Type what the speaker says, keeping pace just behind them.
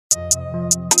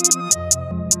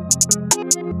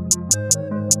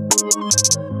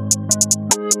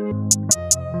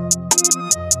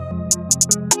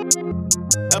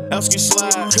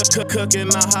Slide, cooking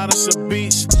the hottest of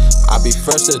beats. I be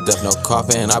fresh to death, no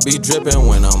coughing. I be dripping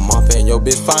when I'm mopping. Yo,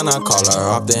 bitch fine, I call her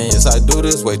often. Yes, I do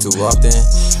this way too often.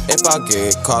 If I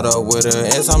get caught up with her,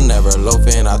 yes, I'm never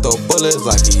loafing. I throw bullets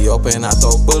like he open. I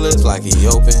throw bullets like he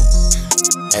open.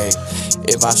 Hey,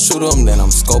 if I shoot him, then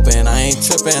I'm scoping. I ain't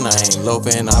tripping, I ain't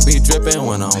loafing. I be dripping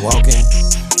when I'm walking.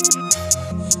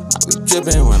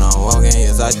 Dripping when I'm walking,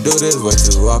 yes, I do this way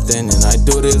too often, and I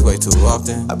do this way too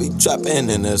often. I be trapping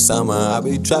in the summer, I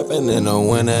be trapping in the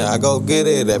winter. I go get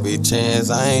it every chance,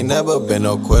 I ain't never been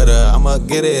no quitter. I'ma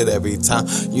get it every time,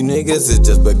 you niggas is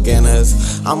just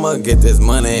beginners. I'ma get this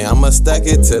money, I'ma stack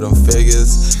it to them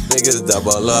figures. Niggas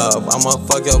double up, I'ma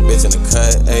fuck your bitch in the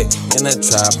cut, ayy. In the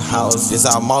trap house, yes,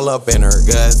 I'm all up in her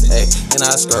guts, ayy. And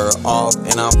I skirt off,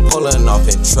 and I'm pulling off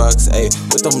in trucks, ayy.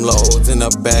 With them loads in the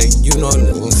back, you know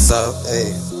what's up.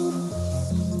 Hey.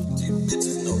 You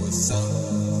bitches know what's up.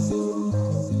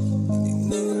 You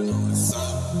never know what's up.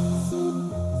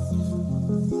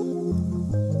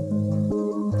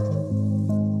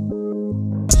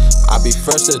 I be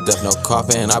fresh to death, no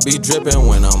coughing. I be dripping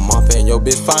when I'm mopping. Yo,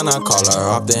 bitch fine, I call her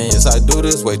often. Yes, I do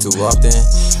this way too often.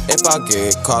 If I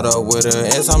get caught up with her,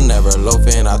 yes, I'm never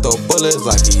loafing. I throw bullets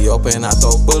like he open. I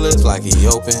throw bullets like he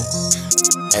open.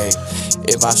 Hey.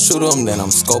 If I shoot him, then I'm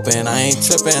scoping. I ain't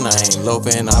tripping, I ain't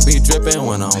loafing. I be dripping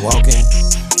when I'm walking.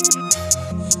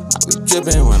 I be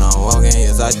dripping when I'm walking.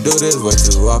 Yes, I do this way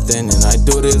too often, and I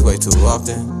do this way too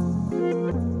often.